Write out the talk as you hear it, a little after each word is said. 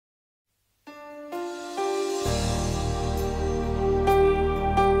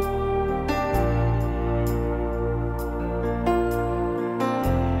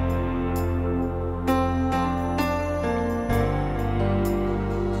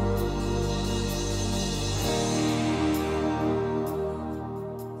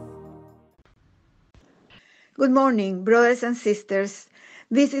Good morning, brothers and sisters.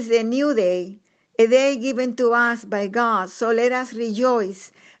 This is a new day, a day given to us by God, so let us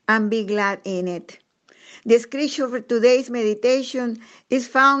rejoice and be glad in it. The scripture for today's meditation is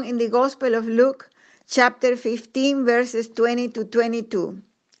found in the Gospel of Luke, chapter 15, verses 20 to 22.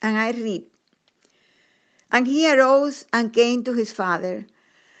 And I read, "And he arose and came to his father.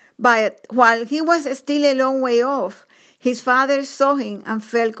 But while he was still a long way off, his father saw him and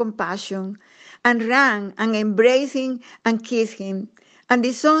felt compassion, and ran and embraced him and kissed him. And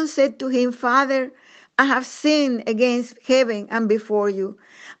the son said to him, 'Father, I have sinned against heaven and before you.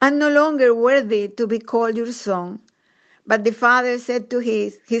 I'm no longer worthy to be called your son.' But the father said to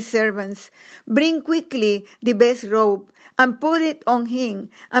his servants, 'Bring quickly the best robe and put it on him,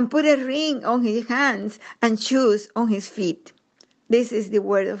 and put a ring on his hands and shoes on his feet.'" This is the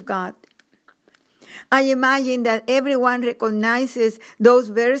word of God. I imagine that everyone recognizes those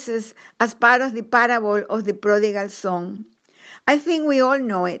verses as part of the parable of the prodigal son. I think we all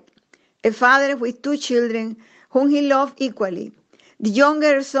know it. A father with two children whom he loved equally. The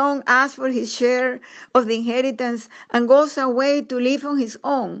younger son asks for his share of the inheritance and goes away to live on his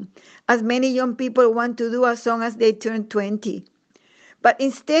own, as many young people want to do as soon as they turn 20. But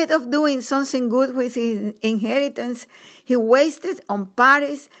instead of doing something good with his inheritance, he wasted on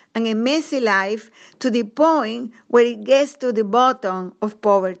parties and a messy life to the point where it gets to the bottom of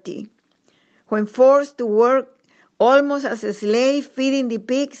poverty. When forced to work almost as a slave feeding the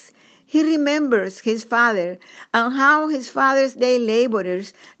pigs, he remembers his father and how his father's day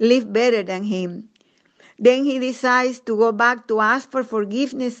laborers live better than him. Then he decides to go back to ask for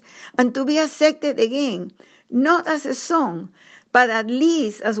forgiveness and to be accepted again, not as a son, but at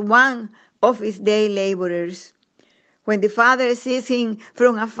least as one of his day laborers. When the father sees him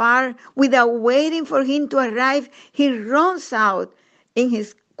from afar, without waiting for him to arrive, he runs out in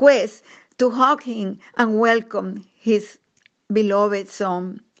his quest to hug him and welcome his beloved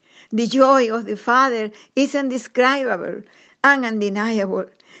son. The joy of the father is indescribable and undeniable.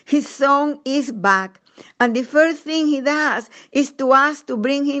 His son is back, and the first thing he does is to ask to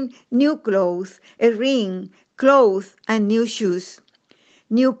bring him new clothes, a ring, clothes, and new shoes.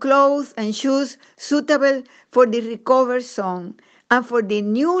 New clothes and shoes suitable for the recovered son and for the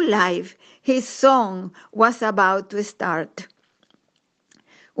new life his son was about to start.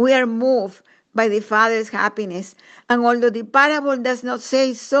 We are moved by the father's happiness, and although the parable does not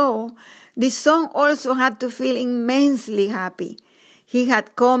say so, the son also had to feel immensely happy. He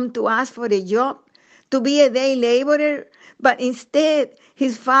had come to ask for a job, to be a day laborer, but instead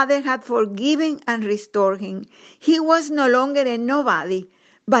his father had forgiven and restored him. He was no longer a nobody,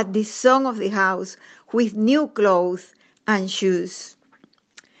 but the son of the house with new clothes and shoes.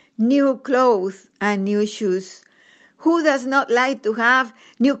 New clothes and new shoes. Who does not like to have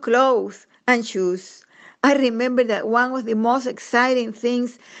new clothes and shoes? I remember that one of the most exciting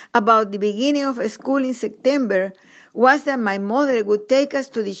things about the beginning of school in September was that my mother would take us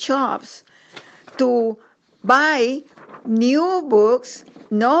to the shops to buy new books,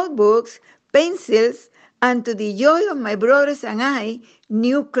 notebooks, pencils, and to the joy of my brothers and I,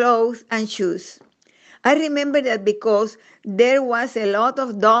 new clothes and shoes. I remember that because there was a lot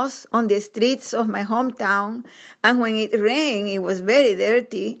of dust on the streets of my hometown, and when it rained, it was very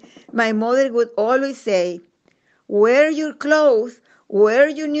dirty, my mother would always say, "Wear your clothes, wear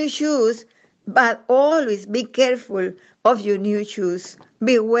your new shoes, but always be careful of your new shoes.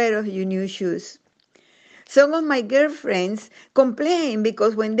 Beware of your new shoes." Some of my girlfriends complain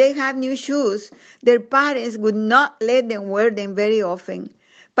because when they had new shoes, their parents would not let them wear them very often.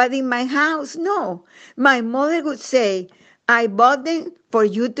 But in my house, no. My mother would say, "I bought them for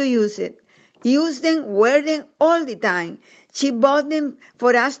you to use it. Use them, wear them all the time." She bought them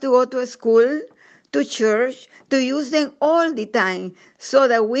for us to go to school, to church, to use them all the time so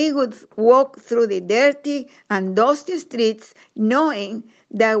that we would walk through the dirty and dusty streets knowing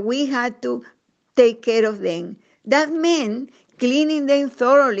that we had to take care of them. That meant cleaning them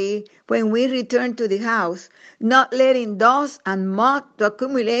thoroughly when we returned to the house, not letting dust and mud to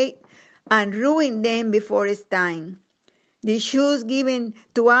accumulate and ruin them before it's time. The shoes given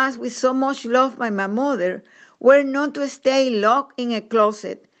to us with so much love by my mother were not to stay locked in a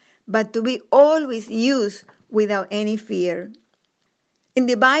closet, but to be always used without any fear. In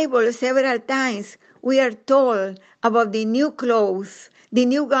the Bible, several times we are told about the new clothes, the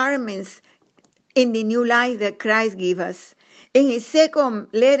new garments, in the new life that Christ gives us. In his second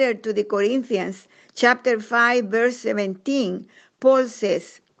letter to the Corinthians, chapter 5, verse 17, Paul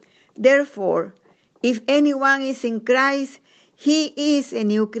says, "Therefore, if anyone is in Christ, he is a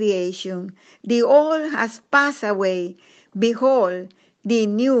new creation. The old has passed away. Behold, the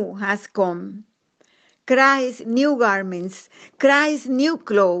new has come." Christ's new garments, Christ's new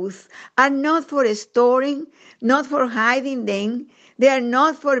clothes are not for storing, not for hiding them. They are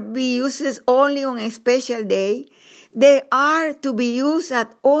not for be used only on a special day. They are to be used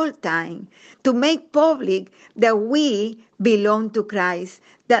at all time to make public that we belong to Christ,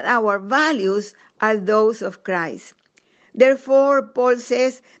 that our values are those of Christ. Therefore, Paul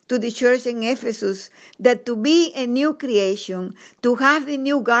says to the church in Ephesus that to be a new creation, to have the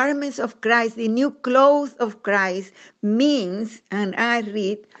new garments of Christ, the new clothes of Christ, means, and I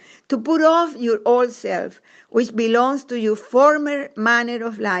read, to put off your old self, which belongs to your former manner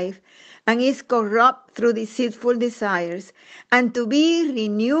of life, and is corrupt through deceitful desires, and to be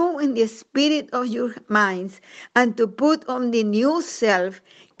renewed in the spirit of your minds, and to put on the new self,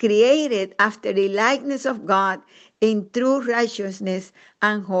 created after the likeness of God in true righteousness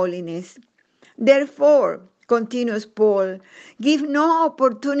and holiness. Therefore, continues Paul, give no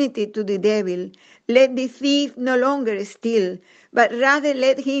opportunity to the devil. Let the thief no longer steal, but rather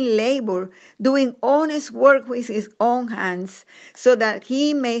let him labor, doing honest work with his own hands, so that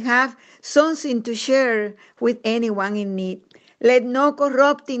he may have something to share with anyone in need. Let no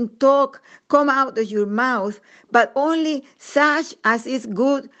corrupting talk come out of your mouth, but only such as is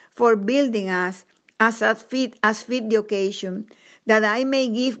good for building us, as fit the occasion, that I may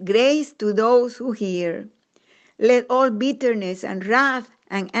give grace to those who hear. Let all bitterness and wrath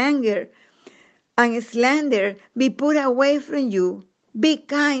and anger and slander be put away from you. Be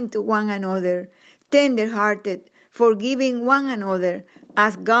kind to one another, tender-hearted, forgiving one another,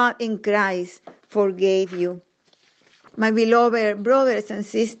 as God in Christ forgave you. My beloved brothers and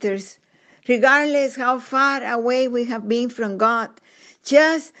sisters, regardless how far away we have been from God,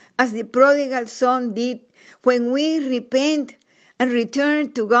 just as the prodigal son did, when we repent and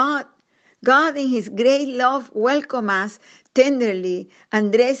return to God, God in his great love welcomes us tenderly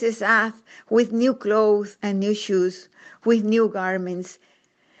and dresses us with new clothes and new shoes, with new garments.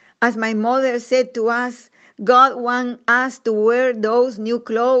 As my mother said to us, God wants us to wear those new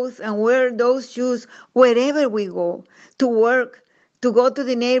clothes and wear those shoes wherever we go, to work, to go to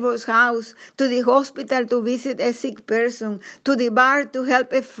the neighbor's house, to the hospital to visit a sick person, to the bar to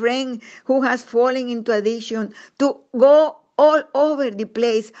help a friend who has fallen into addiction, to go all over the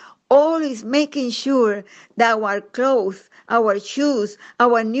place, always making sure that our clothes, our shoes,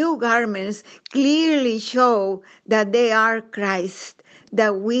 our new garments clearly show that they are Christ,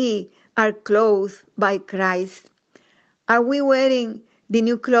 that we are clothed by Christ. Are we wearing the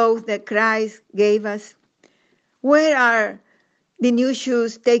new clothes that Christ gave us? Where are the new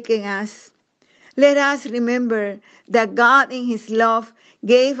shoes taking us? Let us remember that God in his love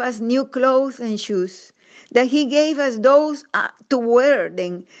gave us new clothes and shoes, that he gave us those to wear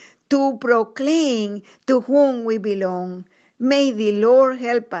them, to proclaim to whom we belong. May the Lord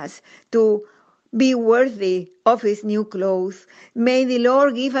help us to be worthy of his new clothes. May the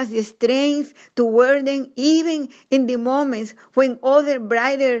Lord give us the strength to wear them even in the moments when other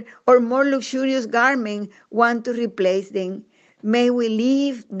brighter or more luxurious garments want to replace them. May we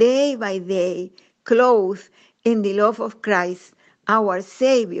live day by day, clothed in the love of Christ, our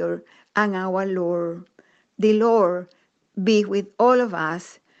Savior and our Lord. The Lord be with all of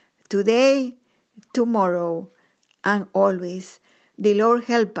us today, tomorrow, and always. The Lord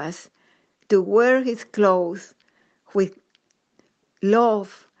help us to wear his clothes with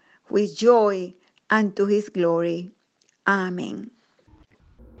love, with joy, and to his glory. Amen.